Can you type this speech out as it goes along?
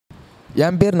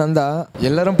என் பேர் நந்தா.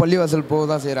 எல்லாரும் பள்ளிவாசல் போக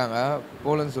தான் செய்கிறாங்க,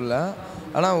 போகலன்னு சொல்ல.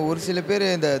 ஆனால் ஒரு சில பேர்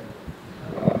இந்த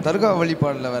தர்கா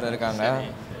வழிபாடில் வேறு இருக்காங்க.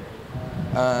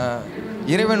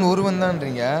 இறைவன் ஒருவன்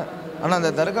தான்றீங்க, ஆனால்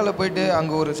அந்த தர்காவில் போயிட்டு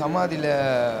அங்கே ஒரு சமாதியில்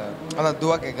அதான்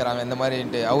துவா கேட்குறாங்க இந்த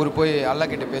மாதிரின்ட்டு. அவர் போய் அல்லா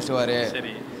கிட்ட பேசுவார்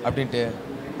அப்படின்ட்டு.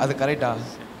 அது கரெக்டா?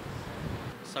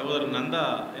 சகோதரர் நந்தா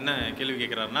என்ன கேள்வி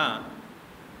கேட்குறாருன்னா,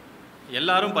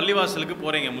 எல்லாரும் பள்ளிவாசலுக்கு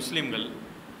போகிறீங்க முஸ்லீம்கள்,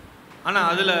 ஆனால்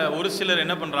அதில் ஒரு சிலர்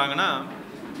என்ன பண்ணுறாங்கன்னா,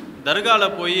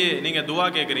 தர்காவில் போய் நீங்கள் துவா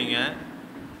கேட்குறீங்க,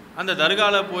 அந்த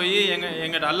தர்காவில் போய்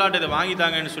எங்கிட்ட அல்லாட்ட இதை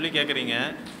வாங்கித்தாங்கன்னு சொல்லி கேட்குறீங்க,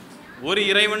 ஒரு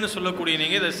இறைவன் சொல்லக்கூடிய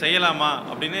நீங்கள் இதை செய்யலாமா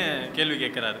அப்படின்னு கேள்வி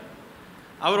கேட்குறாரு.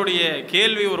 அவருடைய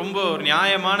கேள்வி ரொம்ப ஒரு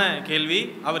நியாயமான கேள்வி.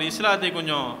 அவர் இஸ்லாத்தை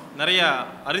கொஞ்சம் நிறையா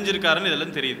அறிஞ்சிருக்காருன்னு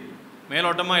இதெல்லாம் தெரியுது.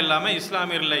 மேலோட்டமாக இல்லாமல்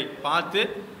இஸ்லாமியர்களை பார்த்து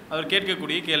அவர்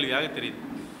கேட்கக்கூடிய கேள்வியாக தெரியுது.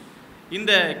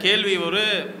 இந்த கேள்வி ஒரு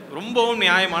ரொம்பவும்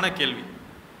நியாயமான கேள்வி.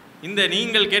 இந்த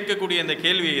நீங்கள் கேட்கக்கூடிய இந்த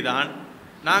கேள்வியை தான்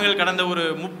நாங்கள் கடந்த ஒரு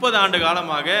 30 ஆண்டு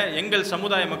காலமாக எங்கள்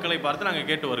சமுதாய மக்களை பார்த்து நாங்கள்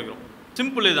கேட்டு வருகிறோம்.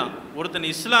 சிம்பிள் தான். ஒருத்தன்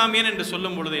இஸ்லாமியன் என்று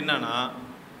சொல்லும் பொழுது என்னன்னா,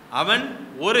 அவன்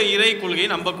ஒரு இறை கொள்கையை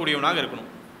நம்பக்கூடியவனாக இருக்கணும்.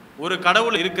 ஒரு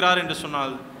கடவுள் இருக்கிறார் என்று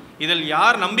சொன்னால் இதில்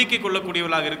யார் நம்பிக்கை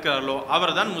கொள்ளக்கூடியவர்களாக இருக்கிறார்களோ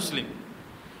அவர் தான் முஸ்லீம்.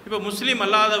 இப்போ முஸ்லீம்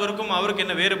அல்லாதவருக்கும் அவருக்கு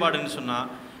என்ன வேறுபாடுன்னு சொன்னால்,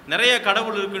 நிறைய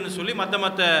கடவுள் இருக்குன்னு சொல்லி மற்ற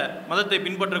மதத்தை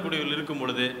பின்பற்றக்கூடியவர்கள் இருக்கும்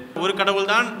பொழுது ஒரு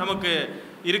கடவுள் தான் நமக்கு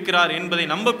இருக்கிறார் என்பதை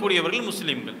நம்பக்கூடியவர்கள்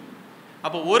முஸ்லீம்கள்.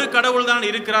 அப்போ ஒரு கடவுள் தான்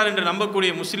இருக்கிறார் என்று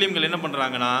நம்பக்கூடிய முஸ்லீம்கள் என்ன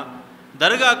பண்ணுறாங்கன்னா,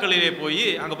 தர்காக்களிலே போய்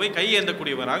அங்கே போய்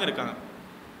கையேந்தக்கூடியவராக இருக்காங்க.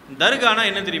 தர்கானா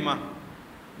என்ன தெரியுமா?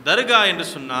 தர்கா என்று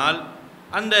சொன்னால்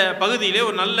அந்த பகுதியிலே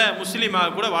ஒரு நல்ல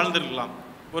முஸ்லீமாக கூட வாழ்ந்திருக்கலாம்.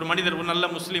 ஒரு மனிதர் ஒரு நல்ல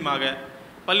முஸ்லீமாக,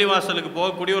 பள்ளிவாசலுக்கு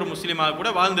போகக்கூடிய ஒரு முஸ்லீமாக கூட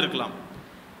வாழ்ந்திருக்கலாம்.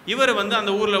 இவர்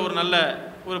அந்த ஊரில் ஒரு நல்ல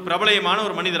ஒரு பிரபலயமான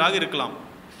ஒரு மனிதராக இருக்கலாம்,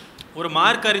 ஒரு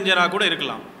மார்க்க அறிஞராக கூட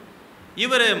இருக்கலாம்.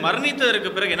 இவர் மரணித்ததற்கு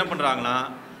பிறகு என்ன பண்ணுறாங்கன்னா,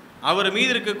 அவர்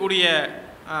மீது இருக்கக்கூடிய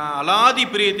அலாதி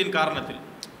பிரியத்தின் காரணத்தில்,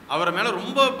 அவரை மேலே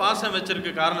ரொம்ப பாசம்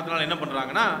வச்சிருக்க காரணத்தினால என்ன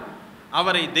பண்ணுறாங்கன்னா,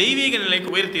 அவரை தெய்வீக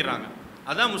நிலைக்கு உயர்த்திடுறாங்க.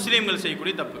 அதுதான் முஸ்லீம்கள்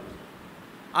செய்யக்கூடிய தப்பு.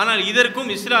 ஆனால்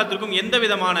இதற்கும் இஸ்லாத்திற்கும் எந்த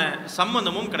விதமான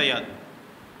சம்பந்தமும் கிடையாது.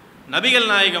 நபிகள்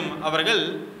நாயகம் அவர்கள்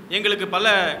எங்களுக்கு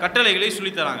பல கட்டளைகளை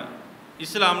சொல்லித்தராங்க.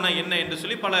 இஸ்லாம்னா என்ன என்று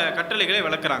சொல்லி பல கட்டளைகளை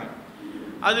விளக்குறாங்க.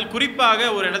 அதில் குறிப்பாக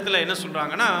ஒரு இடத்துல என்ன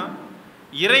சொல்கிறாங்கன்னா,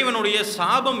 இறைவனுடைய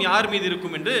சாபம் யார் மீது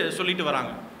இருக்கும் என்று சொல்லிட்டு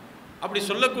வராங்க. அப்படி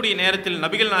சொல்லக்கூடிய நேரத்தில்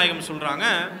நபிகள் நாயகம் சொல்கிறாங்க,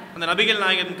 அந்த நபிகள்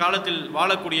நாயகத்தின் காலத்தில்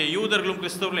வாழக்கூடிய யூதர்களும்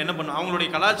கிறிஸ்தவர்களும் என்ன பண்ணும், அவங்களுடைய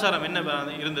கலாச்சாரம் என்ன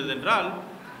இருந்தது என்றால்,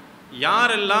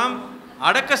 யாரெல்லாம்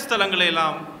அடக்கஸ்தலங்களை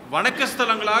எல்லாம்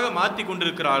வணக்கஸ்தலங்களாக மாற்றி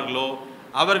கொண்டிருக்கிறார்களோ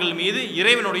அவர்கள் மீது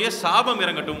இறைவனுடைய சாபம்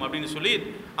இறங்கட்டும் அப்படின்னு சொல்லி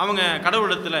அவங்க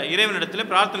கடவுளிடத்தில் இறைவனிடத்தில்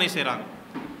பிரார்த்தனை செய்கிறாங்க.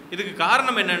 இதுக்கு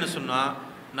காரணம் என்னன்னு சொன்னால்,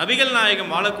 நபிகள்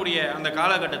நாயகம் வாழக்கூடிய அந்த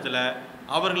காலகட்டத்தில்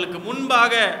அவர்களுக்கு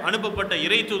முன்பாக அனுப்பப்பட்ட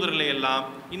இறை தூதர்களை எல்லாம்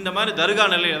இந்த மாதிரி தர்கா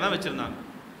நிலையில் தான் வச்சுருந்தாங்க.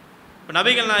 இப்போ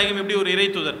நபிகள் நாயகம் எப்படி ஒரு இறை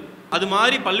தூதர், அது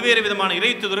மாதிரி பல்வேறு விதமான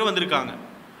இறை தூதர்கள் வந்திருக்காங்க.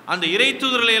 அந்த இறை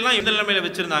தூதர்களை எல்லாம் எந்த நிலைமையில்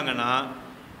வச்சுருந்தாங்கன்னா,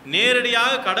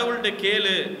 நேரடியாக கடவுள்கிட்ட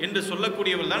கேளு என்று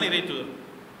சொல்லக்கூடியவர்கள் தான் இறை தூதர்.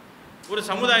 ஒரு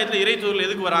சமுதாயத்தில் இறை தூதர்கள்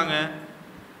எதுக்கு வராங்க?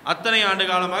 அத்தனை ஆண்டு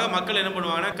காலமாக மக்கள் என்ன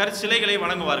பண்ணுவாங்கன்னா, கற்சிலைகளை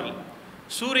வணங்குவார்கள்,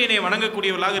 சூரியனை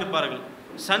வணங்கக்கூடியவர்களாக இருப்பார்கள்,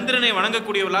 சந்திரனை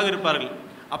வணங்கக்கூடியவர்களாக இருப்பார்கள்.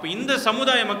 அப்போ இந்த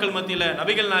சமுதாய மக்கள் மத்தியில்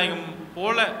நபிகள் நாயகம்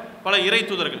போல பல இறை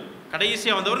தூதர்கள்,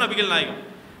 கடைசியாக வந்தவர் நபிகள் நாயகம்,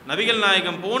 நபிகள்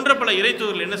நாயகம் போன்ற பல இறை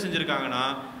தூதர்கள் என்ன செஞ்சுருக்காங்கன்னா,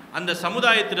 அந்த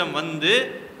சமுதாயத்திடம்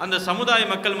அந்த சமுதாய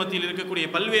மக்கள் மத்தியில் இருக்கக்கூடிய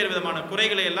பல்வேறு விதமான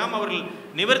குறைகளை எல்லாம் அவர்கள்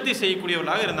நிவர்த்தி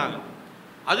செய்யக்கூடியவர்களாக இருந்தாங்க.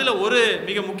 அதில் ஒரு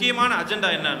மிக முக்கியமான அஜெண்டா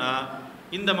என்னன்னா,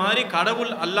 இந்த மாதிரி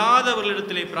கடவுள்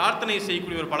அல்லாதவர்களிடத்திலே பிரார்த்தனை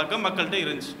செய்யக்கூடிய ஒரு பழக்கம் மக்கள்கிட்ட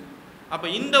இருந்துச்சு. அப்போ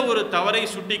இந்த ஒரு தவறை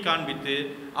சுட்டி காண்பித்து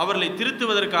அவர்களை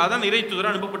திருத்துவதற்காக தான் இறை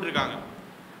தூதர் அனுப்பப்பட்டிருக்காங்க.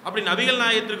 அப்படி நபிகள்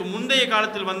நாயகத்திற்கு முந்தைய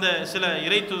காலத்தில் வந்த சில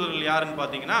இறை தூதர்கள் யாருன்னு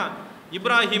பார்த்தீங்கன்னா,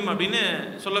 இப்ராஹிம் அப்படின்னு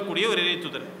சொல்லக்கூடிய ஒரு இறை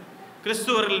தூதர்.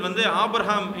 கிறிஸ்துவர்கள்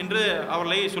ஆபிரகாம் என்று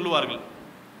அவர்களை சொல்லுவார்கள்.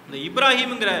 இந்த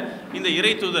இப்ராஹிம்ங்கிற இந்த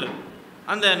இறை தூதர்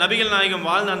அந்த நபிகள் நாயகம்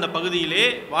வாழ்ந்த அந்த பகுதியிலே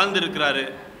வாழ்ந்திருக்கிறாரு.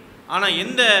 ஆனால்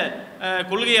எந்த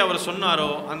கொள்கையை அவர்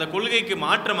சொன்னாரோ அந்த கொள்கைக்கு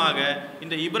மாற்றமாக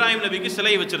இந்த இப்ராஹிம் நபிக்கு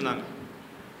சிலை வச்சுருந்தாங்க.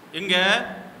 எங்கே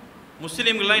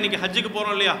முஸ்லீம்கள்லாம் இன்றைக்கி ஹஜ்ஜுக்கு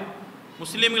போகிறோம் இல்லையா,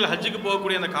 முஸ்லீம்கள் ஹஜ்ஜுக்கு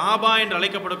போகக்கூடிய அந்த காபா என்று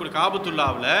அழைக்கப்படக்கூடிய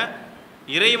காபத்துல்லாவில்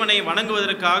இறைவனை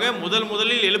வணங்குவதற்காக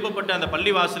முதலில் எழுப்பப்பட்ட அந்த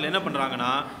பள்ளிவாசல் என்ன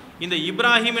பண்ணுறாங்கன்னா, இந்த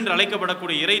இப்ராஹிம் என்று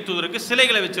அழைக்கப்படக்கூடிய இறை தூதருக்கு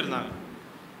சிலைகளை வச்சுருந்தாங்க.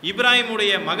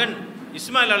 இப்ராஹிமுடைய மகன்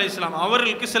இஸ்மாயில் அலைஹிஸ்ஸலாம்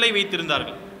அவர்களுக்கு சிலை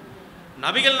வைத்திருந்தார்கள்.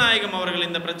 நபிகள் நாயகம் அவர்கள்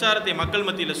இந்த பிரச்சாரத்தை மக்கள்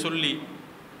மத்தியில் சொல்லி,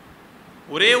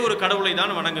 ஒரே ஒரு கடவுளை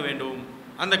தான் வணங்க வேண்டும்,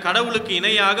 அந்த கடவுளுக்கு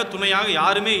இணையாக துணையாக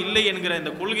யாருமே இல்லை என்கிற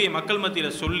இந்த கொள்கையை மக்கள்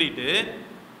மத்தியில் சொல்லிட்டு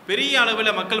பெரிய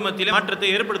அளவில் மக்கள் மத்தியில் மாற்றத்தை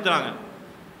ஏற்படுத்துகிறாங்க.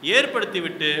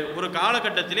 ஏற்படுத்திவிட்டு ஒரு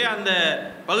காலகட்டத்திலே அந்த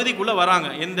பகுதிக்குள்ளே வராங்க.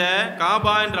 எந்த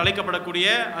காபா என்று அழைக்கப்படக்கூடிய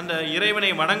அந்த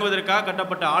இறைவனை வணங்குவதற்காக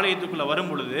கட்டப்பட்ட ஆலயத்துக்குள்ளே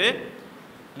வரும் பொழுது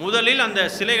முதலில் அந்த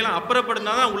சிலைகளை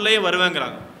அப்புறப்படுத்தினா தான் உள்ளே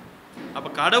வருவேங்கிறாங்க. அப்போ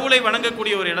கடவுளை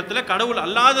வணங்கக்கூடிய ஒரு இடத்துல கடவுள்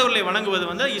அல்லாதவர்களை வணங்குவது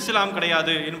வந்து இஸ்லாம்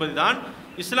கிடையாது என்பதுதான்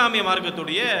இஸ்லாமிய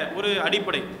மார்க்கத்துடைய ஒரு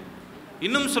அடிப்படை.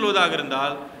 இன்னும் சொல்வதாக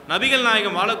இருந்தால் நபிகள்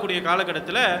நாயகம் வாழக்கூடிய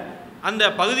காலகட்டத்தில் அந்த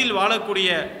பகுதியில் வாழக்கூடிய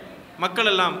மக்கள்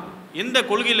எல்லாம் எந்த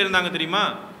கொள்கையில் இருந்தாங்க தெரியுமா?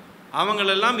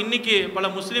 அவங்களெல்லாம் இன்னைக்கு பல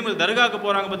முஸ்லீம்கள் தர்காவுக்கு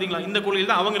போகிறாங்க பார்த்தீங்களா, இந்த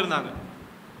கொள்கையில் தான் அவங்க இருந்தாங்க.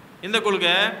 எந்த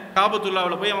கொள்கை?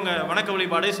 காபத்துல்லாவில் போய் அவங்க வணக்க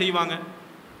வழிபாடே செய்வாங்க.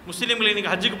 முஸ்லீம்கள்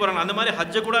இன்னைக்கு ஹஜ்ஜுக்கு போகிறாங்க, அந்த மாதிரி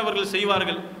ஹஜ்ஜை கூட அவர்கள்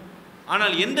செய்வார்கள்.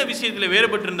 ஆனால் எந்த விஷயத்தில்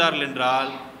வேறுபட்டிருந்தார்கள்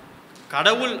என்றால்,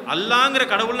 கடவுள் அல்லாங்கிற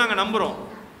கடவுள் நாங்கள் நம்புகிறோம்,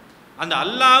 அந்த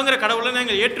அல்லாங்கிற கடவுளை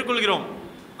நாங்கள் ஏற்றுக்கொள்கிறோம்,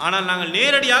 ஆனால் நாங்கள்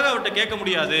நேரடியாக அவர்கிட்ட கேட்க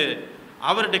முடியாது.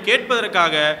 அவர்கிட்ட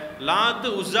கேட்பதற்காக லாத்து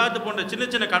உஸ்ஸாத்து போன்ற சின்ன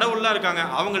சின்ன கடவுள்லாம் இருக்காங்க,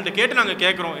 அவங்கள்ட்ட கேட்டு நாங்கள்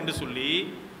கேட்குறோம் என்று சொல்லி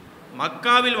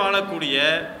மக்காவில் வாழக்கூடிய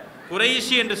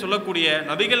குறைஷி என்று சொல்லக்கூடிய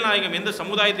நபிகள் நாயகம் எந்த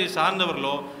சமுதாயத்தை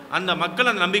சார்ந்தவர்களோ அந்த மக்கள்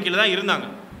அந்த நம்பிக்கையில் தான் இருந்தாங்க.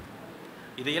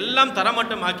 இதையெல்லாம்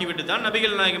தரமட்டம் ஆக்கிவிட்டு தான்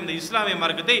நபிகள் நாயகம் இந்த இஸ்லாமிய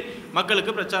மார்க்கத்தை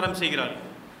மக்களுக்கு பிரச்சாரம் செய்கிறார்கள்.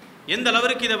 எந்த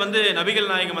அளவிற்கு இதை வந்து நபிகள்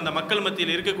நாயகம் அந்த மக்கள்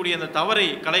மத்தியில் இருக்கக்கூடிய அந்த தவறை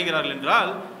களைகிறார்கள்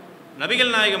என்றால்,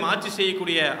 நபிகள் நாயகம் ஆட்சி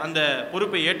செய்யக்கூடிய அந்த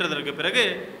பொறுப்பை ஏற்றதற்கு பிறகு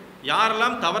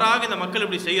யாரெல்லாம் தவறாக இந்த மக்கள்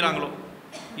இப்படி செய்கிறாங்களோ,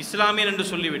 இஸ்லாமியன் என்று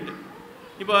சொல்லிவிட்டு,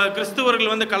 இப்போ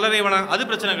கிறிஸ்துவர்கள் வந்து கல்லறை அது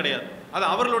பிரச்சனை கிடையாது, அது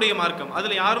அவர்களுடைய மார்க்கம்,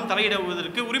 அதில் யாரும்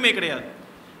தலையிடுவதற்கு உரிமை கிடையாது.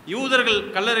 யூதர்கள்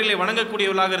கல்லறைகளை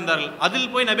வணங்கக்கூடியவர்களாக இருந்தார்கள்,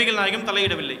 அதில் போய் நபிகள் நாயகம்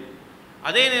தலையிடவில்லை.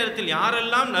 அதே நேரத்தில்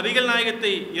யாரெல்லாம் நபிகள்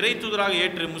நாயகத்தை இறை தூதராக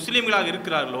ஏற்று முஸ்லீம்களாக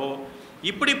இருக்கிறார்களோ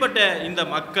இப்படிப்பட்ட இந்த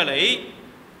மக்களை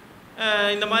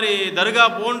இந்த மாதிரி தர்கா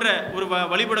போன்ற ஒரு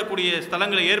வழிபடக்கூடிய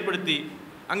ஸ்தலங்களை ஏற்படுத்தி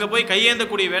அங்கே போய்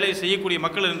கையேந்தக்கூடிய வேலையை செய்யக்கூடிய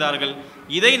மக்கள் இருந்தார்கள்.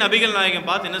 இதை நபிகள் நாயகம்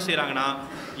பார்த்து என்ன செய்கிறாங்கன்னா,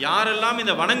 யாரெல்லாம்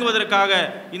இந்த வணங்குவதற்காக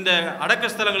இந்த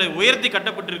அடக்க ஸ்தலங்களை உயர்த்தி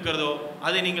கட்டப்பட்டிருக்கிறதோ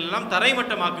அதை நீங்கள் எல்லாம்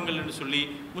தரைமட்டமாக்குங்கள் என்று சொல்லி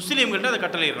முஸ்லீம்கள்ட்ட அதை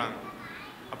கட்டளையிடுறாங்க.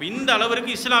 அப்போ இந்த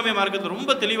அளவிற்கு இஸ்லாமிய மார்க்கத்தில்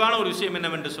ரொம்ப தெளிவான ஒரு விஷயம்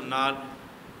என்னவென்று சொன்னால்,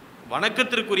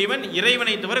 வணக்கத்திற்குரியவன்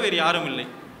இறைவனை தவிர வேறு யாரும் இல்லை.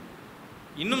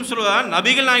 இன்னும் சொல்வதால்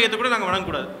நபிகள் நாயகத்தை கூட நாங்கள்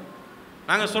வணங்கக்கூடாது.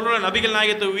 நாங்கள் சொல்கிறோம் நபிகள்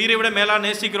நாயகத்தை உயிரை விட மேலாக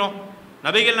நேசிக்கிறோம்,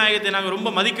 நபிகள் நாயகத்தை நாங்கள் ரொம்ப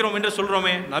மதிக்கிறோம் என்று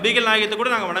சொல்கிறோமே, நபிகள் நாயகத்தை கூட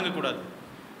நாங்கள் வணங்கக்கூடாது.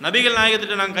 நபிகள்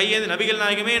நாயகத்திட்ட நாங்கள் கையேந்து நபிகள்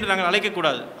நாயகமே என்று நாங்கள்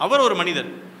அழைக்கக்கூடாது. அவர் ஒரு மனிதர்,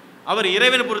 அவர்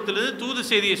இறைவன் பொறுத்திலிருந்து தூது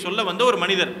செய்தியை சொல்ல வந்த ஒரு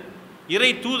மனிதர்,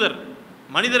 இறை தூதர்.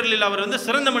 மனிதர்களில் அவர் வந்து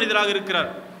சிறந்த மனிதராக இருக்கிறார்,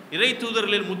 இறை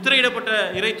தூதர்களில் முத்திரையிடப்பட்ட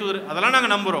இறை தூதர், அதெல்லாம்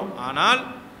நாங்கள் நம்புகிறோம். ஆனால்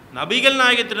நபிகள்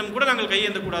நாயகத்திடம் கூட நாங்கள்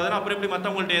கையேந்தக்கூடாதுன்னு அப்புறம் எப்படி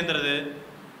மற்றவங்கள்ட்ட ஏந்துறது?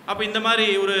 அப்போ இந்த மாதிரி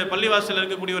ஒரு பள்ளிவாசலில்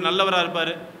இருக்கக்கூடிய ஒரு நல்லவராக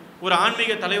இருப்பார், ஒரு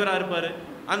ஆன்மீக தலைவராக இருப்பார்,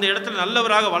 அந்த இடத்துல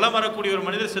நல்லவராக வலம் வரக்கூடிய ஒரு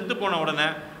மனிதர் செத்து போன உடனே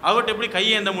அவர்கிட்ட எப்படி கை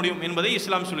ஏந்த முடியும் என்பதை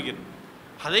இஸ்லாம் சொல்கிறது.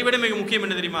 அதை விட மிக முக்கியம்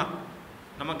என்ன தெரியுமா?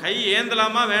 நம்ம கை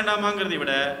ஏந்தலாமா வேண்டாமாங்கிறதை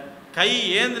விட கை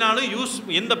ஏந்தினாலும்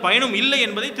எந்த பயனும் இல்லை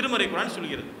என்பதை திருமறை குர்ஆன்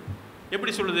சொல்கிறது.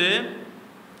 எப்படி சொல்லுது?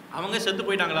 அவங்க செத்து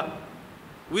போயிட்டாங்களா,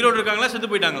 உயிரோடு இருக்காங்களா, செத்து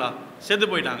போயிட்டாங்களா? செத்து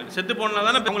போயிட்டாங்க. செத்து போனால்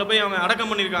தானே அவங்கள போய் அவங்க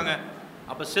அடக்கம் பண்ணியிருக்காங்க.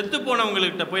 அப்போ செத்து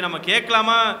போனவங்கள்கிட்ட போய் நம்ம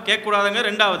கேட்கலாமா கேட்கக்கூடாதுங்க.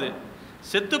 ரெண்டாவது,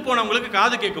 செத்து போனவங்களுக்கு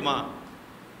காது கேட்குமா?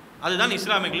 அதுதான்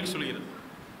இஸ்லாமியர்களுக்கு சொல்கிறது.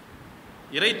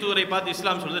 இறை தூதரை பார்த்து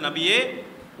இஸ்லாம் சொல்லுது, நபியே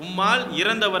உம்மால்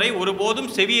இறந்தவரை ஒருபோதும்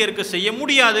செவியேற்க செய்ய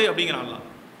முடியாது அப்படிங்கிறான்லாம்.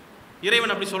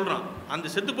 இறைவன் அப்படி சொல்கிறான். அந்த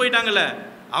செத்து போயிட்டாங்கல்ல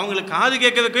அவங்களுக்கு காது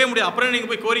கேட்க வைக்கவே முடியாது, அப்புறம்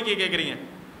நீங்கள் போய் கோரிக்கை கேட்குறீங்க.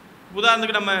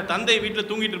 உதாரணத்துக்கு நம்ம தந்தை வீட்டில்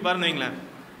தூங்கிட்டு இருப்பாருன்னு வைங்களேன்,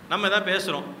 நம்ம எதாவது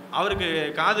பேசுகிறோம், அவருக்கு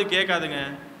காது கேட்காதுங்க,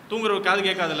 தூங்குறவருக்கு காது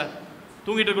கேட்காதுல்ல,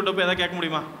 தூங்கிட்டு இருக்கட்டும் போய் எதாவது கேட்க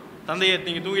முடியுமா? தந்தையை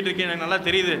நீங்கள் தூங்கிட்டு இருக்கீங்க எனக்கு நல்லா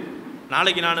தெரியுது,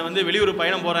 நாளைக்கு நான் வந்து வெளியூர்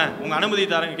பயணம் போகிறேன், உங்கள் அனுமதி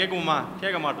தரேங்க, கேட்குமா?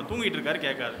 கேட்க மாட்டோம். தூங்கிட்டு இருக்காரு,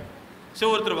 கேட்காது. ஸோ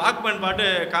ஒருத்தர் வாக்மேன்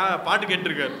பாட்டு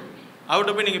கேட்டுருக்காரு,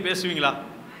 அவர்கிட்ட போய் நீங்கள் பேசுவீங்களா?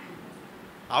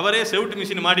 அவரே செவுட்டு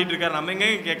மிஷின் மாட்டிகிட்டு இருக்காரு, நம்ம எங்கே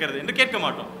கேட்கறது என்று கேட்க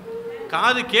மாட்டோம்.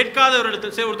 காது கேட்காத ஒரு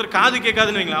இடத்துல சரி ஒருத்தர் காது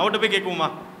கேட்காதுன்னு வைங்களா, அவர்கிட்ட போய் கேட்குமா?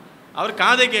 அவர்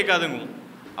காதே கேட்காதுங்க.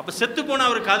 அப்போ செத்து போனால்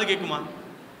அவருக்கு காது கேட்குமா?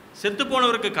 செத்து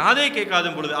போனவருக்கு காதே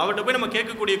கேட்காதும் பொழுது அவர்கிட்ட போய் நம்ம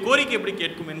கேட்கக்கூடிய கோரிக்கை எப்படி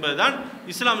கேட்கும் என்பதுதான்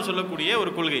இஸ்லாம் சொல்லக்கூடிய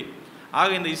ஒரு கொள்கை. ஆக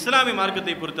இந்த இஸ்லாமிய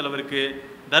மார்க்கத்தை பொறுத்தளவிற்கு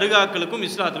தர்காக்களுக்கும்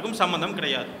இஸ்லாத்திற்கும் சம்பந்தம்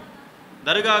கிடையாது.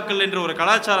 தர்காக்கள் என்ற ஒரு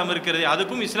கலாச்சாரம் இருக்கிறது,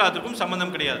 அதுக்கும் இஸ்லாத்திற்கும்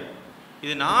சம்பந்தம் கிடையாது.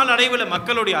 இது நாளடைவில்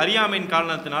மக்களுடைய அறியாமையின்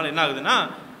காரணத்தினால் என்ன ஆகுதுன்னா,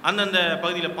 அந்தந்த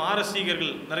பகுதியில்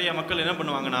பாரசீகர்கள் நிறைய மக்கள் என்ன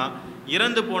பண்ணுவாங்கன்னா,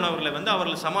 இறந்து போனவர்களை வந்து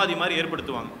அவர்கள் சமாதி மாதிரி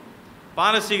ஏற்படுத்துவாங்க.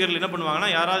 பாரசீகர்கள் என்ன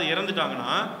பண்ணுவாங்கன்னா, யாராவது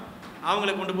இறந்துட்டாங்கன்னா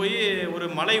அவங்களை கொண்டு போய் ஒரு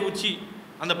மலை உச்சி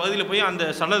அந்த பகுதியில் போய் அந்த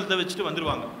சடலத்தை வச்சுட்டு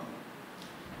வந்துடுவாங்க.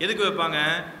 எதுக்கு வைப்பாங்க?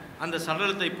 அந்த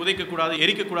சடலத்தை புதைக்கக்கூடாது,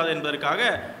 எரிக்கக்கூடாது என்பதற்காக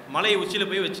மலை உச்சியில்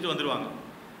போய் வச்சுட்டு வந்துடுவாங்க.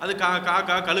 அது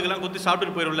காக்கா கழுகுலாம் கொத்தி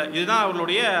சாப்பிட்டுட்டு போயிடும்ல. இதுதான்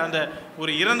அவர்களுடைய அந்த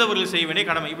ஒரு இறந்தவர்கள் செய்ய வேண்டிய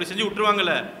கடமை. இப்படி செஞ்சு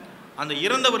விட்டுருவாங்கல்ல, அந்த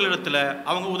இறந்தவர்களிடத்தில்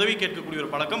அவங்க உதவி கேட்கக்கூடிய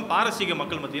ஒரு பழக்கம் பாரசீக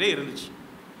மக்கள் மத்தியிலே இருந்துச்சு.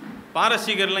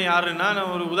 பாரசீகர்லாம் யாருன்னா,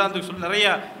 நான் ஒரு உதாரணத்துக்கு சொல்லி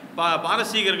நிறையா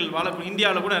பாரசீகர்கள் வாழக்கூடிய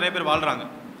இந்தியாவில் கூட நிறைய பேர் வாழ்கிறாங்க.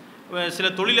 சில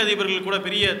தொழிலதிபர்கள் கூட,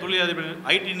 பெரிய தொழிலதிபர்கள்,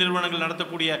 ஐடி நிறுவனங்கள்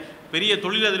நடத்தக்கூடிய பெரிய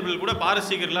தொழிலதிபர்கள் கூட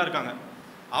பாரசீகர்களாக இருக்காங்க.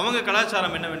 அவங்க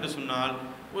கலாச்சாரம் என்னவென்று சொன்னால்,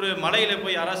 ஒரு மலையில்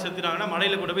போய் யாராவது செத்துட்டாங்கன்னா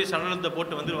மலையில் கூட போய் சடலத்தை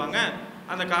போட்டு வந்துடுவாங்க.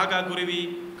 அந்த காக்கா, குருவி,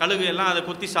 கழுகு எல்லாம் அதை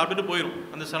கொத்தி சாப்பிட்டுட்டு போயிடும்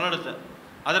அந்த சடலத்தை.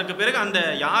 அதற்கு பிறகு அந்த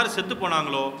யார் செத்து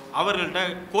போனாங்களோ அவர்கள்ட்ட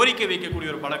கோரிக்கை வைக்கக்கூடிய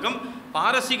ஒரு பழக்கம்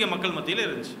பாரசீக மக்கள் மத்தியில்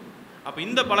இருந்துச்சு. அப்போ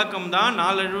இந்த பழக்கம் தான்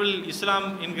நாளடைவில் இஸ்லாம்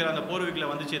என்கிற அந்த போர்வைகளை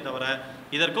வந்துச்சே தவிர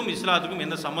இதற்கும் இஸ்லாத்துக்கும்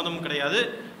எந்த சம்மதமும் கிடையாது.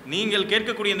 நீங்கள்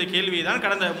கேட்கக்கூடிய இந்த கேள்வியை தான்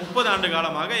கடந்த 30 ஆண்டு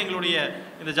காலமாக எங்களுடைய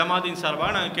இந்த ஜமாத்தின்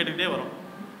சார்பாக நாங்கள் கேட்டுக்கிட்டே வரோம்.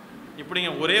 எப்படிங்க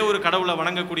ஒரே ஒரு கடவுளை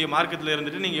வணங்கக்கூடிய மார்க்கத்தில்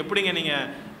இருந்துட்டு நீங்கள் எப்படிங்க நீங்கள்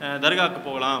தர்காவுக்கு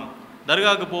போகலாம்,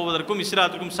 தர்காவுக்கு போவதற்கும்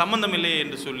இஸ்லாத்துக்கும் சம்பந்தம் இல்லையே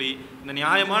என்று சொல்லி இந்த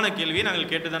நியாயமான கேள்வியை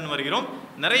நாங்கள் கேட்டுதான் வருகிறோம்.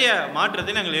 நிறைய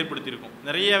மாற்றத்தை நாங்கள் ஏற்படுத்தியிருக்கோம்.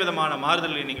 நிறைய விதமான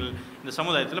மாறுதல்களை நீங்கள் இந்த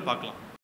சமுதாயத்தில் பார்க்கலாம்.